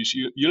to go use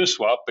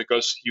Uniswap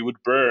because he would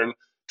burn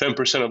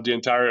 10% of the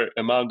entire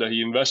amount that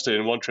he invested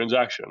in one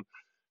transaction.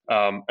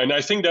 And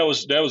I think that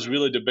was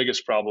really the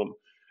biggest problem,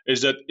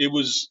 is that it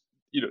was,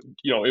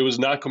 it was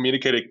not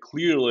communicated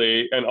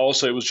clearly, and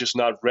also it was just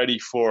not ready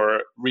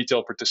for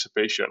retail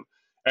participation.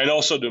 And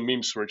also the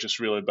memes were just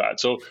really bad.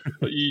 So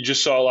you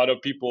just saw a lot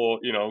of people,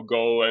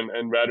 go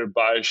and rather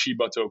buy a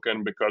Shiba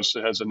token because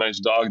it has a nice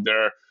dog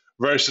there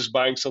versus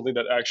buying something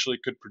that actually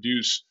could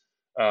produce,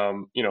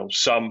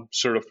 some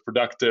sort of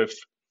productive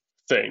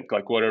thing,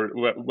 like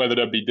whether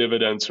that be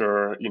dividends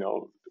or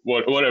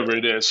whatever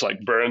it is,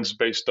 like burns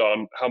based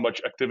on how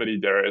much activity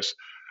there is.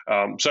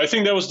 So I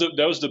think that was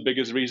the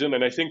biggest reason,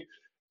 and I think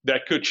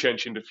that could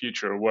change in the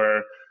future,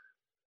 where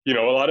a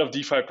lot of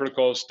DeFi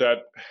protocols that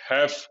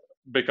have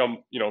become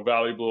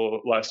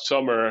valuable last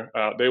summer,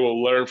 they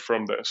will learn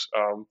from this.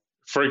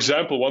 For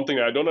example, one thing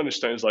I don't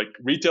understand is like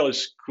retail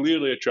is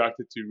clearly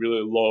attracted to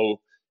really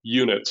low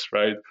units,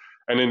 right?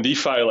 And in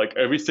DeFi, like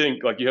everything,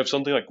 like you have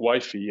something like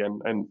Wi-Fi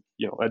and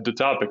at the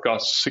top, it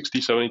costs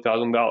 $60,000,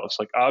 $70,000.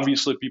 Like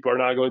obviously people are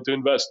not going to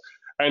invest.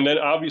 And then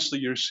obviously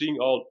you're seeing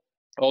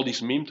all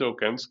these meme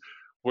tokens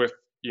with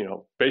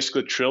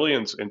basically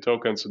trillions in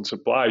tokens in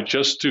supply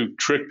just to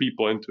trick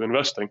people into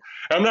investing.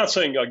 And I'm not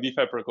saying like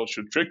DeFi protocols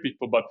should trick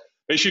people, but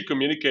they should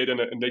communicate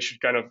and they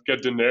should kind of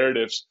get the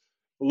narratives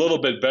a little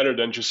bit better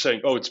than just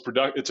saying, oh, it's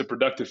a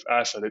productive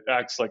asset. It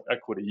acts like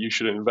equity. You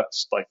should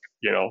invest. Like,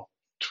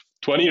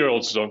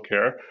 20-year-olds don't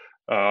care.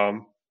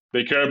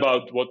 They care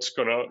about what's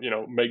gonna,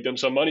 make them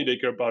some money. They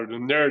care about the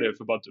narrative,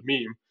 about the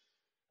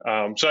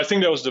meme. So I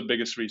think that was the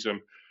biggest reason.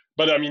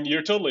 But I mean,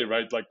 you're totally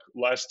right. Like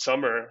last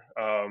summer,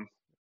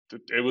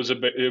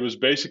 it was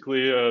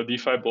basically a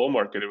DeFi bull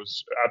market. It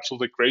was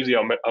absolutely crazy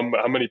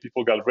how many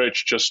people got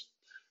rich just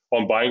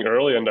on buying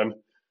early and then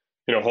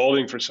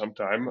holding for some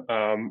time.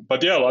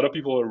 But yeah, a lot of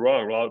people are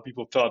wrong. A lot of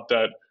people thought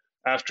that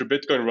after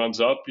Bitcoin runs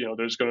up,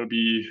 there's going to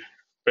be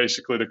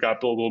basically the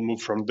capital will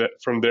move from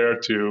there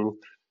to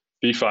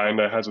DeFi, and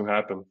that hasn't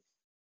happened.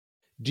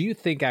 Do you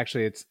think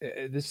actually this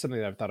is something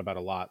that I've thought about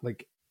a lot?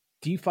 Like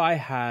DeFi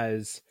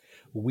has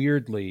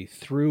weirdly,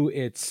 through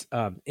its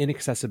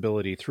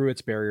inaccessibility, through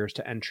its barriers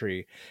to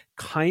entry,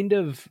 kind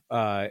of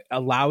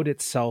allowed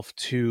itself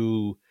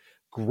to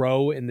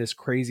grow in this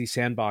crazy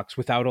sandbox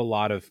without a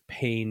lot of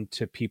pain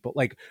to people.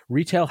 Like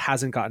retail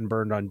hasn't gotten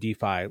burned on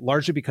DeFi,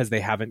 largely because they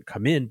haven't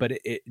come in, but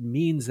it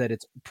means that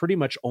it's pretty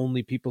much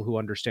only people who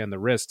understand the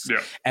risks.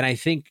 Yeah. And I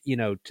think,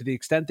 to the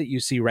extent that you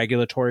see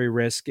regulatory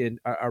risk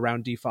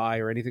around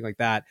DeFi or anything like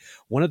that,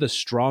 one of the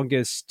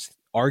strongest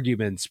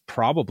arguments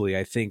probably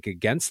I think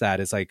against that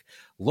is like,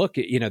 look,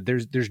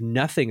 there's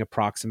nothing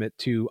approximate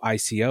to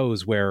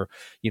ICOs where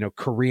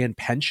Korean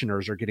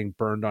pensioners are getting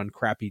burned on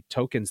crappy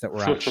tokens that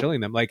were out shilling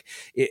them. Like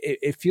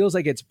it feels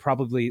like it's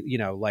probably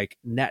like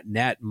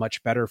net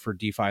much better for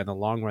DeFi in the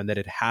long run that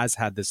it has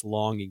had this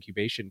long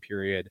incubation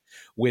period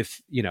with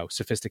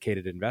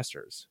sophisticated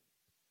investors.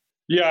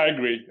 Yeah, I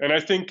agree, and I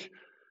think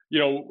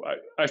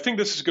I think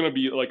this is going to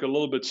be like a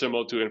little bit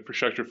similar to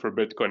infrastructure for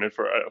Bitcoin and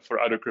for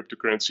other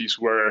cryptocurrencies,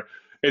 where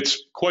it's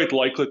quite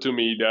likely to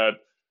me that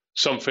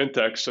some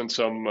fintechs and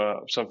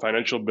some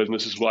financial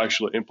businesses will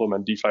actually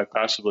implement DeFi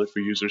passively for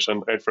users,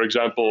 and for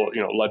example,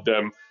 let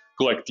them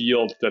collect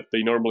yield that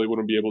they normally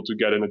wouldn't be able to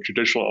get in a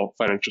traditional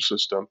financial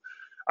system.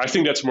 I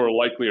think that's more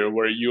likelier,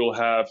 where you'll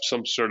have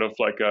some sort of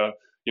like a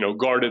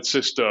guarded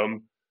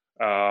system.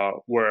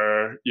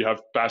 Where you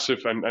have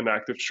passive and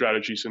active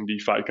strategies in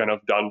DeFi kind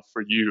of done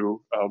for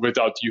you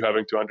without you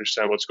having to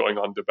understand what's going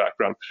on in the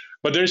background.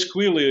 But there's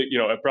clearly,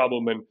 a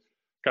problem in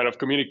kind of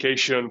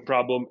communication,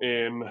 problem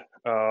in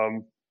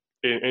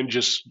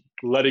just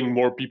letting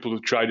more people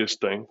to try this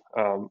thing.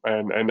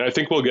 And I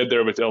think we'll get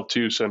there with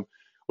L2s and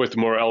with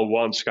more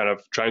L1s kind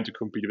of trying to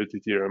compete with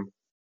Ethereum.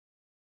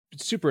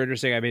 It's super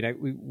interesting. I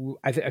mean,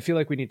 I feel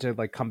like we need to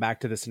like come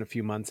back to this in a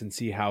few months and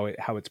see how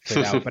it's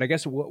played out. But I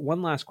guess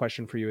one last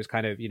question for you is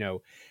kind of,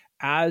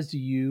 as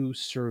you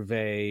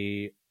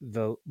survey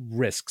the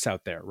risks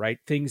out there, right?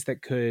 Things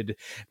that could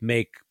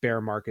make bear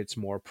markets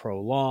more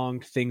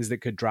prolonged, things that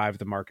could drive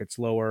the markets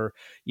lower,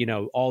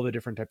 all the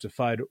different types of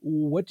FUD.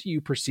 What do you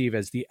perceive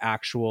as the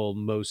actual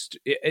most,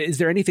 is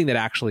there anything that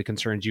actually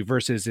concerns you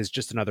versus is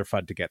just another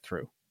FUD to get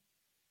through?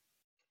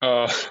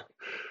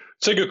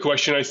 It's a good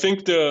question. I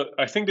think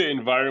the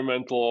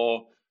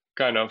environmental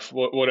kind of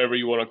whatever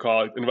you want to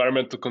call it,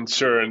 environmental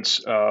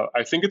concerns,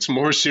 I think it's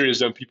more serious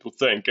than people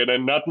think. And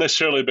then not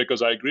necessarily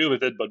because I agree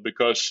with it, but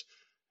because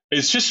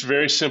it's just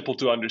very simple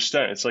to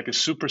understand. It's like a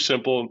super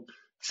simple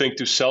thing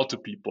to sell to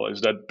people, is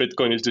that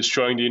Bitcoin is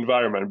destroying the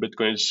environment.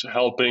 Bitcoin is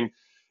helping,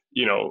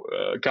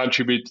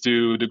 contribute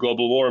to the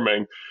global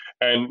warming.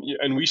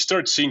 And we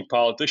start seeing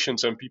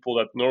politicians and people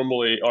that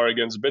normally are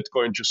against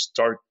Bitcoin just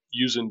start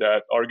using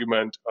that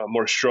argument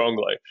more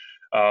strongly.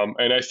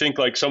 And I think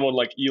like someone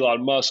like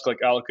Elon Musk, like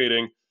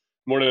allocating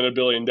more than $1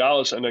 billion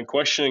and then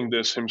questioning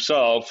this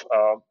himself,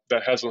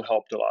 that hasn't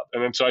helped a lot.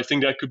 And then so I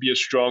think that could be a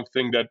strong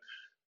thing that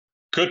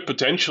could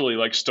potentially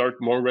like start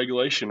more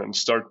regulation and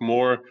start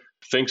more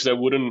things that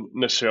wouldn't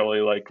necessarily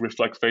like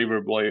reflect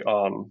favorably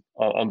on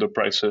the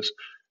prices.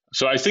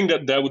 So I think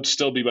that would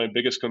still be my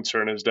biggest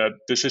concern, is that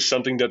this is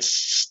something that's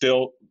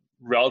still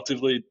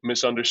relatively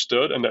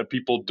misunderstood and that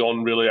people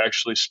don't really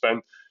actually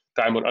spend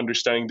time on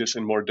understanding this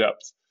in more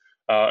depth.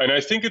 And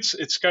I think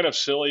it's kind of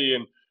silly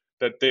in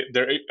that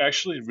there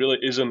actually really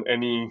isn't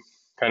any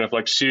kind of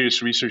like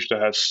serious research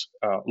that has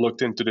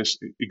looked into this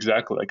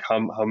exactly, like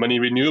how many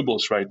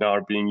renewables right now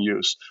are being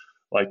used,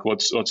 like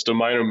what's the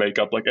miner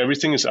makeup, like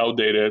everything is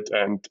outdated,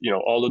 and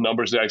all the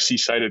numbers that I see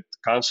cited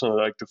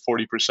constantly, like the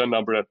 40%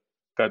 number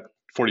that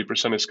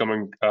 40% is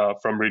coming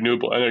from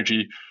renewable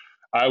energy.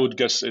 I would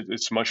guess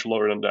it's much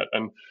lower than that,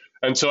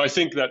 and so I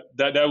think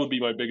that would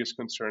be my biggest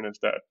concern, is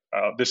that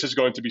this is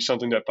going to be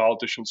something that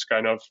politicians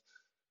kind of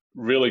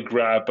really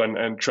grab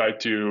and try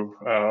to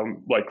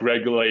like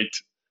regulate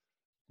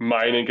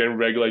mining and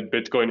regulate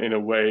Bitcoin in a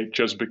way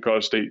just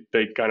because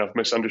they kind of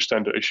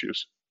misunderstand the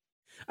issues.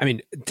 I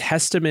mean,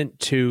 testament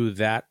to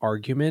that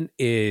argument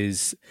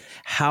is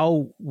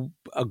how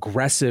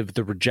aggressive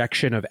the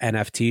rejection of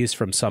NFTs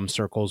from some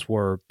circles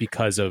were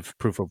because of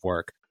proof of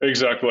work.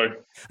 Exactly.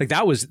 Like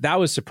that was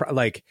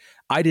like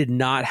I did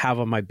not have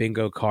on my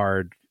bingo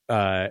card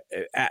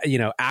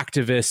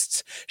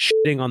activists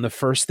shitting on the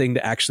first thing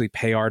to actually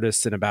pay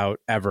artists in about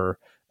ever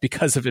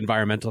because of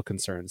environmental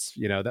concerns.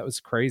 That was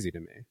crazy to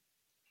me.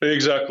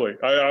 Exactly.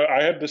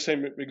 I had the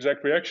same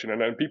exact reaction.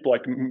 And then people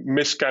like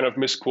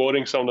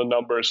misquoting some of the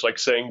numbers, like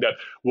saying that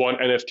one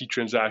NFT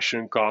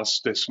transaction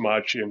costs this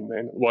much and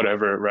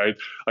whatever, right?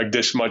 Like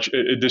this much,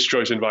 it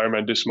destroys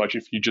environment this much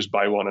if you just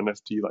buy one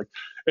NFT. Like,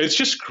 it's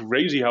just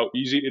crazy how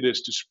easy it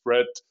is to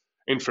spread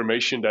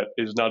information that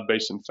is not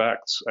based in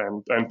facts.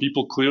 And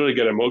people clearly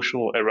get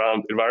emotional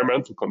around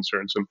environmental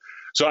concerns. And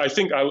so I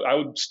think I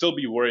would still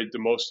be worried the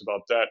most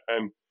about that.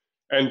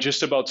 And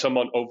just about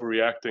someone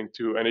overreacting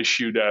to an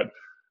issue that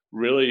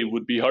really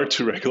would be hard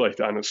to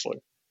regulate, honestly.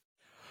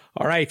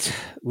 All right,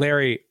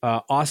 Larry,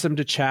 awesome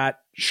to chat.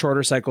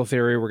 Shorter cycle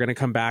theory. We're going to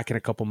come back in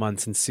a couple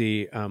months and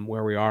see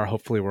where we are.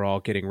 Hopefully we're all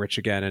getting rich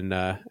again and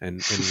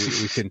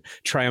we can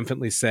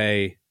triumphantly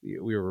say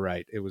we were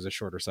right. It was a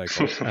shorter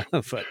cycle.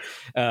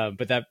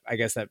 but that, I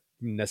guess that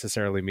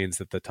necessarily means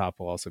that the top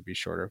will also be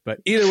shorter.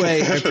 But either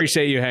way, I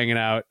appreciate you hanging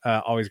out.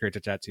 Always great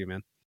to chat to you,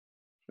 man.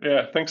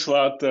 Yeah, thanks a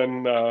lot.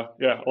 And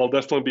I'll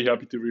definitely be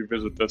happy to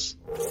revisit this.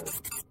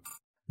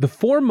 The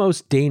four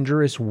most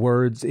dangerous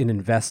words in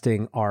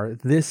investing are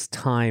 "this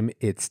time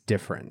it's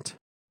different."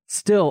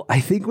 Still, I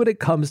think when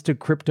it comes to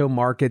crypto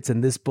markets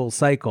and this bull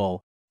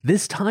cycle,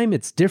 this time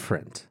it's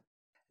different.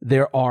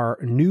 There are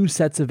new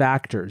sets of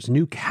actors,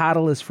 new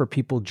catalysts for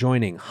people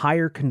joining,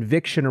 higher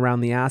conviction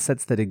around the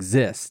assets that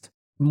exist,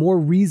 more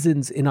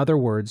reasons, in other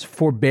words,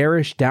 for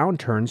bearish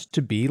downturns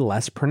to be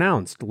less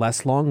pronounced,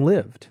 less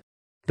long-lived.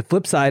 The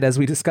flip side, as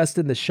we discussed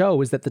in the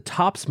show, is that the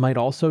tops might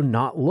also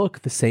not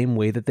look the same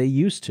way that they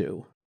used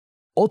to.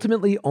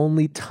 Ultimately,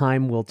 only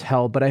time will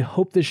tell, but I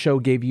hope this show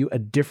gave you a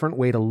different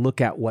way to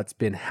look at what's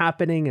been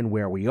happening and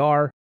where we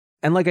are.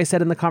 And like I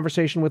said in the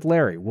conversation with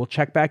Larry, we'll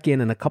check back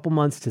in a couple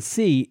months to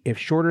see if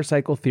shorter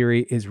cycle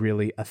theory is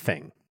really a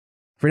thing.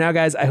 For now,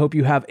 guys, I hope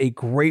you have a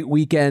great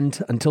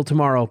weekend. Until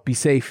tomorrow, be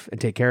safe and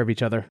take care of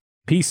each other.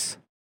 Peace.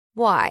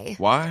 Why?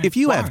 If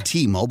you have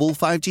T-Mobile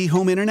 5G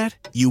home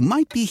internet, you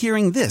might be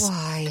hearing this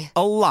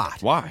a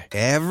lot. Why?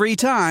 Every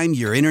time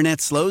your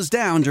internet slows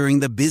down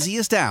during the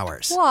busiest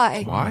hours.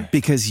 Why?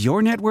 Because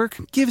your network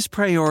gives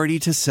priority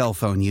to cell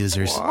phone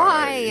users.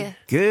 Why?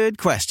 Good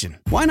question.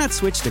 Why not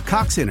switch to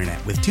Cox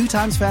Internet with 2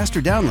 times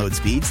faster download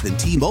speeds than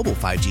T-Mobile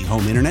 5G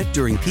home internet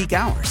during peak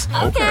hours?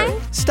 Okay.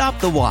 Stop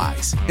the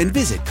whys and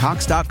visit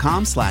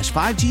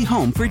cox.com/5G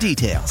home for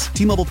details.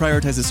 T-Mobile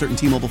prioritizes certain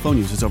T-Mobile phone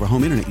users over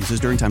home internet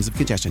users during times of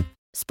congestion.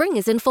 Spring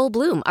is in full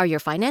bloom. Are your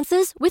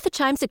finances? With the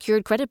Chime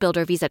Secured Credit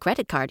Builder Visa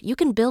Credit Card, you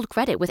can build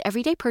credit with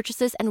everyday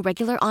purchases and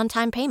regular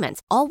on-time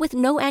payments, all with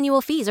no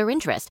annual fees or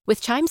interest.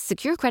 With Chime's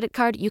Secure Credit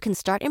Card, you can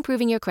start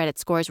improving your credit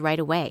scores right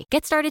away.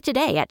 Get started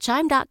today at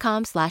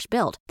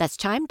chime.com/build. That's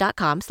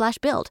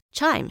chime.com/build.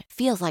 Chime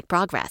feels like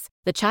progress.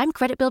 The Chime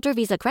Credit Builder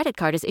Visa Credit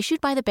Card is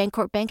issued by the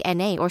Bancorp Bank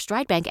N.A. or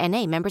Stride Bank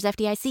N.A. members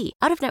FDIC.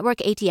 Out-of-network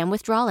ATM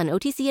withdrawal and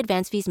OTC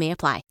advance fees may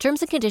apply.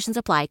 Terms and conditions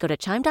apply. Go to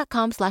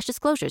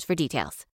chime.com/disclosures for details.